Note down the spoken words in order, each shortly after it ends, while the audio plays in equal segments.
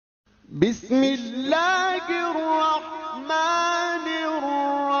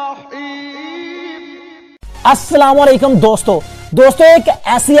बिस्मिल्लाहिर्रहमानिर्रहीम। अस्सलामुअलैकुम दोस्तों, एक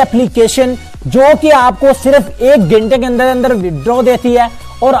ऐसी एप्लीकेशन जो कि आपको सिर्फ 1 घंटे के अंदर अंदर विड्रॉ देती है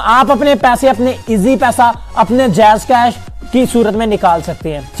और आप अपने पैसे अपने इजी पैसा अपने जैज़ कैश की सूरत में निकाल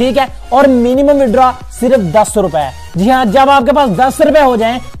सकते हैं। ठीक है, और मिनिमम विड्रॉ सिर्फ 10 रुपए है। जी हाँ, जब आपके पास 10 रुपए हो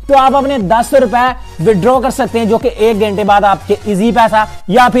जाएं तो आप अपने 10 रुपए विड्रॉ कर सकते हैं, जो कि 1 घंटे बाद आपके इजी पैसा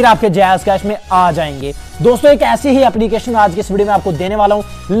या फिर आपके जैज़ कैश में आ जाएंगे। दोस्तों, एक ऐसी ही एप्लीकेशन आज की इस वीडियो में आपको देने वाला हूं,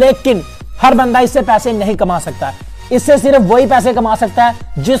 लेकिन हर बंदा इससे पैसे नहीं कमा सकता। इससे सिर्फ वही पैसे कमा सकता है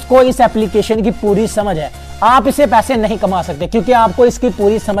जिसको इस एप्लीकेशन की पूरी समझ है। आप इससे पैसे नहीं कमा सकते क्योंकि आपको इसकी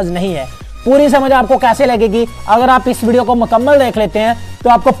पूरी समझ नहीं है। पूरी समझ आपको कैसे लगेगी? अगर आप इस वीडियो को मुकम्मल देख लेते हैं तो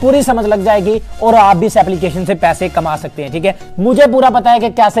आपको पूरी समझ लग जाएगी और आप भी इस एप्लीकेशन से पैसे कमा सकते हैं। ठीक है, मुझे पूरा पता है कि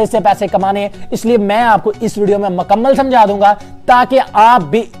कैसे इससे पैसे कमाने हैं, इसलिए मैं आपको इस वीडियो में मुकम्मल समझा दूंगा ताकि आप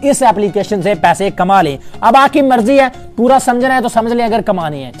भी इस एप्लीकेशन से पैसे कमा लें। अब आपकी मर्जी है, पूरा समझना है तो समझ लें अगर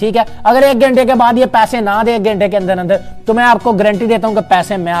कमाने हैं। ठीक है, अगर 1 घंटे के बाद ये पैसे ना दे 1 घंटे के अंदर अंदर, तो मैं आपको गारंटी देता हूं कि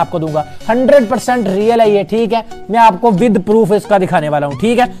पैसे मैं आपको दूंगा। 100% रियल है ये। ठीक है, मैं आपको विद प्रूफ इसका दिखाने वाला हूं।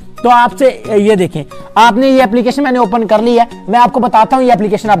 ठीक है, तो आपसे ये देखें, आपने ये एप्लीकेशन मैंने ओपन कर ली है। मैं आपको बताता हूं ये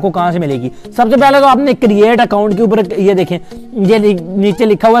एप्लीकेशन आपको कहां से मिलेगी। सबसे पहले तो आपने क्रिएट अकाउंट के ऊपर ये देखें, ये नीचे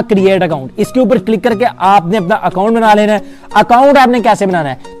लिखा हुआ है क्रिएट अकाउंट। इसके ऊपर क्लिक करके आपने अपना अकाउंट बना लेना है। अकाउंट आपने कैसे बनाना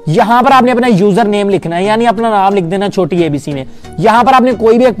है? यहां पर आपने अपना यूजर नेम लिखना है, यानी अपना नाम लिख देना छोटी एबीसी में। यहां पर आपने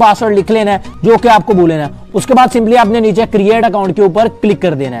कोई भी एक पासवर्ड लिख लेना है जो कि आपको बोलेना है। उसके बाद सिंपली आपने नीचे क्रिएट अकाउंट के ऊपर क्लिक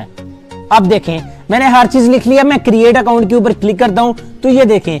कर देना है। अब देखें, मैंने हर चीज लिख लिया। मैं क्रिएट अकाउंट के ऊपर क्लिक करता हूं तो ये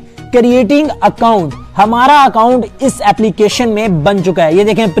देखें, क्रिएटिंग अकाउंट, हमारा अकाउंट इस एप्लीकेशन में बन चुका है। ये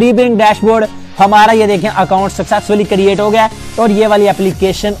देखें, प्री बिल्ड डैशबोर्ड, हमारा ये देखें अकाउंट सक्सेसफुली क्रिएट हो गया और ये वाली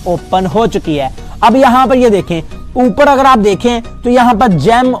एप्लीकेशन ओपन हो चुकी है। अब यहां पर ये देखें, ऊपर अगर आप देखें तो यहां पर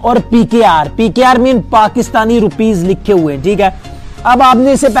जेम और पीकेआर मीन पाकिस्तानी रुपीज लिखे हुए हैं। ठीक है, अब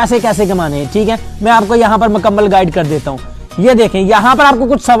आपने इससे पैसे कैसे कमाने हैं, ठीक है, मैं आपको यहां पर मुकम्मल गाइड कर देता हूं। ये देखें, यहां पर आपको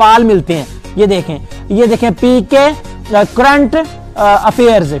कुछ सवाल मिलते हैं। ये देखें पीके करंट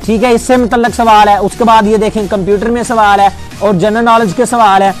अफेयर्स, ठीक है, इससे मतलब सवाल है। उसके बाद ये देखें कंप्यूटर में सवाल है और जनरल नॉलेज के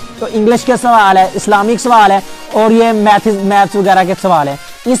सवाल है, तो इंग्लिश के सवाल है, इस्लामिक सवाल है और ये मैथ्स वगैरह के सवाल है।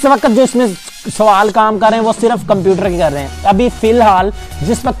 इस वक्त जो इसमें सवाल काम कर रहे हैं वो सिर्फ कंप्यूटर के कर रहे हैं। अभी फिलहाल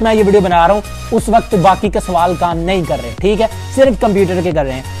जिस वक्त मैं ये वीडियो बना रहा हूँ उस वक्त बाकी के सवाल काम नहीं कर रहे। ठीक है, सिर्फ कंप्यूटर के कर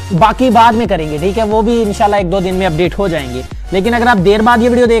रहे हैं, बाकी बाद में करेंगे। ठीक है, वो भी इंशाल्लाह 1-2 दिन में अपडेट हो जाएंगे। लेकिन अगर आप देर बाद ये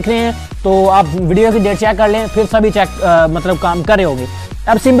वीडियो देख रहे हैं तो आप वीडियो की डेट चेक कर लें, फिर सभी चेक मतलब काम कर रहे होंगे।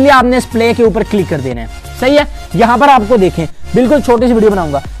 अब सिंपली आपने इस प्ले के ऊपर क्लिक कर देना है। सही है, यहां पर आपको देखें, बिल्कुल छोटी सी वीडियो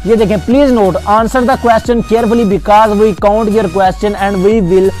बनाऊंगा। ये देखें, please note answer the question carefully because we count your question and we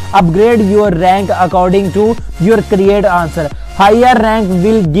will upgrade your rank according to your create answer. Higher rank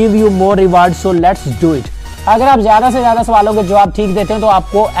will give you more reward, so let's do it. अगर आप ज्यादा से ज्यादा सवालों के जवाब ठीक देते हैं तो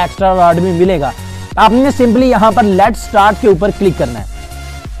आपको एक्स्ट्रा रिवार्ड भी मिलेगा। आपने सिंपली यहां पर लेट्स स्टार्ट के ऊपर क्लिक करना है।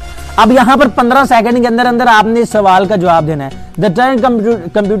 अब यहां पर 15 सेकंड के अंदर अंदर आपने इस सवाल का जवाब देना है। The term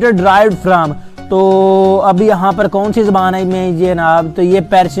computer derived from, तो अभी यहां पर कौन सी जबान है मैं ये जनाब, तो ये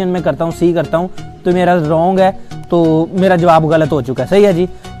पर्शियन में करता हूं, सी करता हूं, तो मेरा रॉन्ग है, तो मेरा जवाब गलत हो चुका है। सही है जी,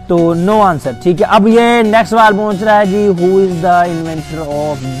 तो नो आंसर। ठीक है, अब ये नेक्स्ट सवाल पहुंच रहा है जी, who is the inventor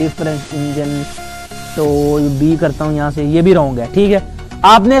of different engine, तो बी करता हूं यहां से, ये भी रॉन्ग है। ठीक है,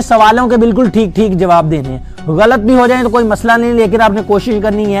 आपने सवालों के बिल्कुल ठीक ठीक जवाब देने हैं। गलत भी हो जाए तो कोई मसला नहीं, लेकिन आपने कोशिश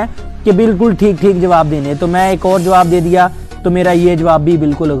करनी है कि बिल्कुल ठीक ठीक जवाब देने। तो मैं एक और जवाब दे दिया तो मेरा ये जवाब भी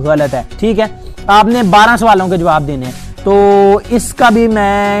बिल्कुल गलत है। ठीक है, आपने 12 सवालों के जवाब देने हैं, तो इसका भी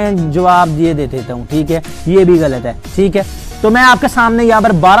मैं जवाब दे देता हूँ। ठीक है, ये भी गलत है। ठीक है, तो मैं आपके सामने यहाँ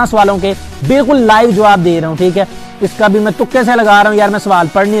पर 12 सवालों के बिल्कुल लाइव जवाब दे रहा हूँ। ठीक है, इसका भी मैं तुक्के से लगा रहा हूँ यार, मैं सवाल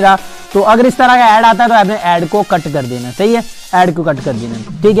पढ़ नहीं रहा। तो अगर इस तरह का ऐड आता है तो आपने ऐड को कट कर देना। सही है, ऐड को कट कर देना।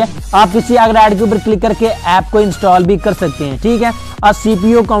 ठीक है, आप किसी अगर ऐड के ऊपर क्लिक करके ऐप को इंस्टॉल भी कर सकते हैं। ठीक है,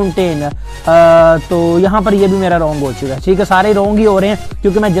 CPU काउंटेन, तो यहाँ पर ये भी मेरा रॉन्ग हो चुका है। ठीक है, सारे रॉन्ग ही हो रहे हैं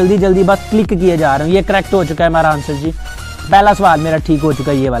क्योंकि मैं जल्दी जल्दी बस क्लिक किए जा रहा हूँ। ये करेक्ट हो चुका है हमारा आंसर जी, पहला सवाल मेरा ठीक हो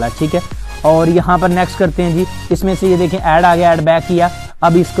चुका है, ये वाला। ठीक है, और यहाँ पर नेक्स्ट करते हैं जी, इसमें से ये देखें ऐड आ गया, ऐड बैक किया।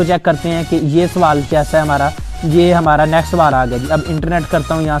 अब इसको चेक करते हैं कि ये सवाल कैसा है हमारा। ये हमारा नेक्स्ट सवाल आ गया जी। अब इंटरनेट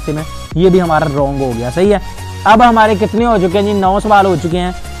करता हूँ यहाँ से मैं, ये भी हमारा रॉन्ग हो गया। सही है, अब हमारे कितने हो चुके हैं जी? 9 सवाल हो चुके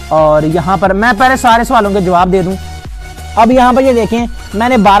हैं। और यहाँ पर मैं पहले सारे सवालों के जवाब दे दूं। अब यहाँ पर ये देखें,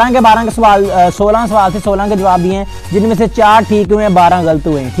 मैंने 12 के सवाल 16 सवाल थे, 16 के जवाब दिए हैं, जिनमें से 4 ठीक हुए हैं, 12 गलत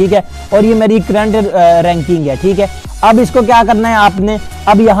हुए हैं। ठीक है, और ये मेरी करंट रैंकिंग है। ठीक है, अब इसको क्या करना है आपने,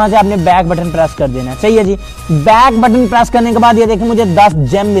 अब यहाँ से आपने बैक बटन प्रेस कर देना है। सही है जी, बैक बटन प्रेस करने के बाद ये देखें मुझे 10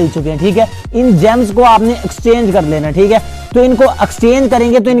 जेम मिल चुके हैं। ठीक है, इन जेम्स को आपने एक्सचेंज कर लेना है। ठीक है, तो इनको एक्सचेंज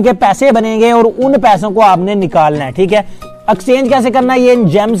करेंगे तो इनके पैसे बनेंगे और उन पैसों को आपने निकालना है। ठीक है, एक्सचेंज कैसे करना है, ये इन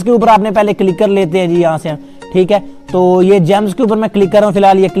जेम्स के ऊपर आपने पहले क्लिक कर लेते हैं जी यहाँ से। ठीक है, तो ये जेम्स के ऊपर मैं क्लिक कर रहा हूँ,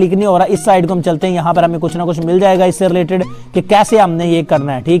 फिलहाल ये क्लिक नहीं हो रहा। इस साइड को हम चलते हैं, यहाँ पर हमें कुछ ना कुछ मिल जाएगा इससे रिलेटेड कि कैसे हमने ये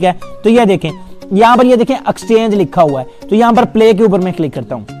करना है। ठीक है, तो ये देखें, यहाँ पर ये देखें एक्सचेंज लिखा हुआ है, तो यहाँ पर प्ले के ऊपर मैं क्लिक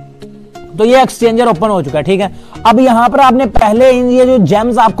करता हूँ, तो ये एक्सचेंजर ओपन हो चुका है। ठीक है, अब यहाँ पर आपने पहले ये जो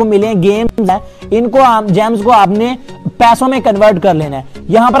जेम्स आपको मिले हैं, गेम्स है, इनको जेम्स को आपने पैसों में कन्वर्ट कर लेना है।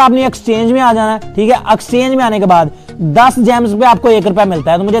 यहाँ पर आपने एक्सचेंज में आ जाना है। ठीक है, एक्सचेंज में आने के बाद 10 जेम्स पे आपको 1 रुपया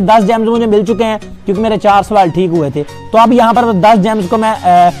मिलता है, तो मुझे 10 जेम्स मुझे मिल चुके हैं क्योंकि मेरे 4 सवाल ठीक हुए थे। तो अब यहाँ पर 10 जेम्स को मैं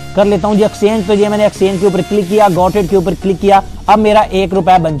कर लेता हूँ जी एक्सचेंज। तो ये मैंने एक्सचेंज के ऊपर क्लिक किया, गॉट इट के ऊपर क्लिक किया, अब मेरा 1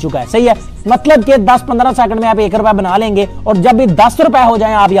 रुपया बन चुका है। सही है, मतलब कि 10-15 सेकंड में आप 1 रुपया बना लेंगे और जब भी 10 रुपए हो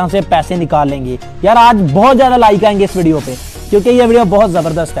जाए आप यहाँ से पैसे निकाल लेंगे। यार आज बहुत ज्यादा लाइक आएंगे इस वीडियो पे क्योंकि ये वीडियो बहुत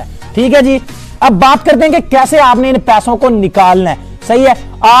जबरदस्त है। ठीक है जी, अब बात करते हैं कि कैसे आपने इन पैसों को निकालना है। सही है,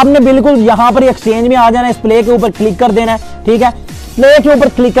 आपने बिल्कुल यहां पर एक्सचेंज में आ जाना है, इस प्ले के ऊपर क्लिक कर देना है। ठीक है, प्ले के ऊपर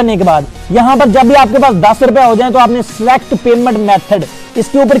क्लिक करने के बाद यहां पर जब भी आपके पास 10 रुपए हो जाए तो आपने सिलेक्ट पेमेंट मेथड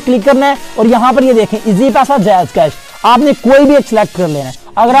इसके ऊपर क्लिक करना है और यहां पर ये देखें इजी पैसा, जायज कैश, आपने कोई भी एक सिलेक्ट कर लेना है।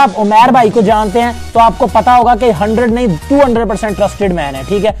 अगर आप उमैर भाई को जानते हैं तो आपको पता होगा कि 100 नहीं 200% ट्रस्टेड मैन है।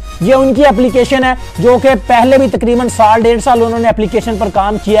 ठीक है, ये उनकी एप्लीकेशन है जो कि पहले भी तकरीबन 1.5 साल उन्होंने एप्लीकेशन पर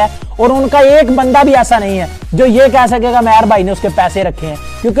काम किया है और उनका एक बंदा भी ऐसा नहीं है जो ये कह सकेगा उमैर भाई ने उसके पैसे रखे हैं,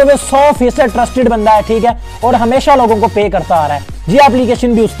 क्योंकि वो 100% ट्रस्टेड बंदा है। ठीक है, और हमेशा लोगों को पे करता आ रहा है। ये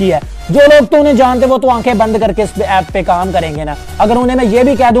एप्लीकेशन भी उसकी है। जो लोग तो उन्हें जानते वो तो आंखें बंद करके इस ऐप पे काम करेंगे ना। अगर उन्हें मैं ये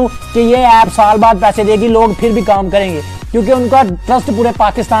भी कह दूं कि ये ऐप साल बाद पैसे देगी, लोग फिर भी काम करेंगे क्योंकि उनका ट्रस्ट पूरे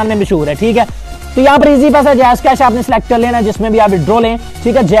पाकिस्तान में मशहूर है। ठीक है, तो यहाँ पर इजी पैसा, जायज कैश आपने सिलेक्ट कर लेना जिसमें भी आप विड्रॉ लें।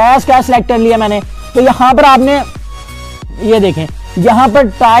 ठीक है, जायज कैश सिलेक्ट कर लिया मैंने। तो यहाँ पर आपने ये देखें, यहाँ पर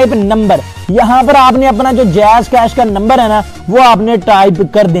टाइप नंबर, यहाँ पर आपने अपना जो जायज कैश का नंबर है ना वो आपने टाइप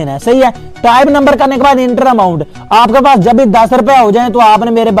कर देना है। सही है, टाइप नंबर करने के बाद इंटर अमाउंट, आपके पास जब भी 10 रुपए हो जाए तो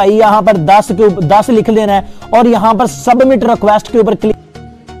आपने मेरे भाई यहाँ पर 10 लिख देना है और यहाँ पर सबमिट रिक्वेस्ट के ऊपर क्लिक,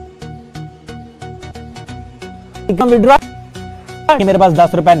 विड्रॉ, मेरे पास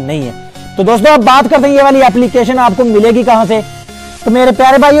 10 रुपए नहीं है। तो दोस्तों अब बात करते हैं ये वाली एप्लीकेशन आपको मिलेगी कहां से। तो मेरे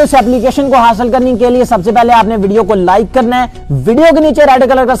प्यारे भाइयों, इस एप्लीकेशन को हासिल करने के लिए सबसे पहले आपने वीडियो को लाइक करना है, वीडियो के नीचे रेड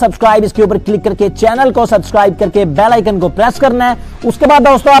कलर का सब्सक्राइब इसके ऊपर क्लिक करके चैनल को सब्सक्राइब करके बेल आइकन को प्रेस करना है। उसके बाद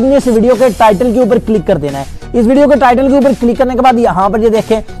दोस्तों आपने इस वीडियो के टाइटल के ऊपर क्लिक कर देना है। इस वीडियो के टाइटल के ऊपर क्लिक करने के बाद यहां पर ये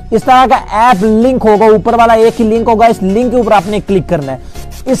देखें इस तरह का ऐप लिंक होगा, ऊपर वाला एक ही लिंक होगा, इस लिंक के ऊपर आपने क्लिक करना है।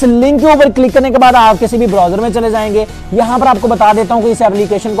 इस लिंक के ऊपर क्लिक करने के बाद आप किसी भी ब्राउजर में चले जाएंगे। यहां पर आपको बता देता हूं कि इस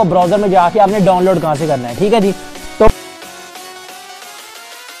एप्लीकेशन को ब्राउजर में जाके आपने डाउनलोड कहां से करना है। ठीक है जी,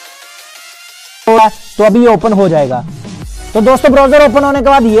 तो अभी ओपन हो जाएगा। तो दोस्तों ब्राउजर ओपन होने के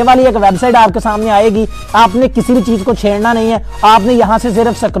बाद ये वाली एक वेबसाइट आपके सामने आएगी। आपने किसी भी चीज को छेड़ना नहीं है, आपने यहां से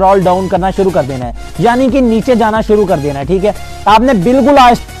सिर्फ स्क्रॉल डाउन करना शुरू कर देना है, यानी कि नीचे जाना शुरू कर देना है। ठीक है, आपने बिल्कुल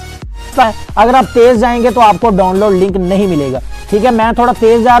आहिस्ता, अगर आप तेज जाएंगे तो आपको डाउनलोड लिंक नहीं मिलेगा। ठीक है, मैं थोड़ा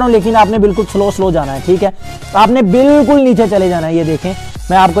तेज जा रहा हूं लेकिन आपने बिल्कुल स्लो जाना है। ठीक है, आपने बिल्कुल नीचे चले जाना है। ये देखें,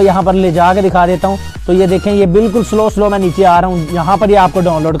 मैं आपको यहां पर ले जाके दिखा देता हूं। तो ये देखें, ये बिल्कुल स्लो मैं नीचे आ रहा हूं, यहां पर ये आपको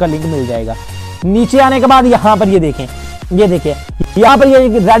डाउनलोड का लिंक मिल जाएगा। नीचे आने के बाद यहां पर ये देखें, ये देखिए यहां पर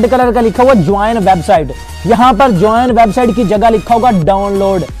ये रेड कलर का लिखा हुआ ज्वाइन वेबसाइट, यहां पर ज्वाइन वेबसाइट की जगह लिखा होगा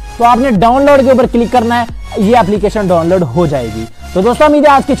डाउनलोड। तो आपने डाउनलोड के ऊपर क्लिक करना है, ये एप्लीकेशन डाउनलोड हो जाएगी। तो दोस्तों उम्मीद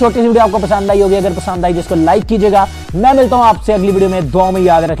है आज की छोटी सी वीडियो आपको पसंद आई होगी। अगर पसंद आई जिसको लाइक कीजिएगा। मैं मिलता हूं आपसे अगली वीडियो में, दुआ में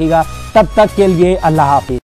याद रखिएगा। तब तक के लिए अल्लाह हाफिज।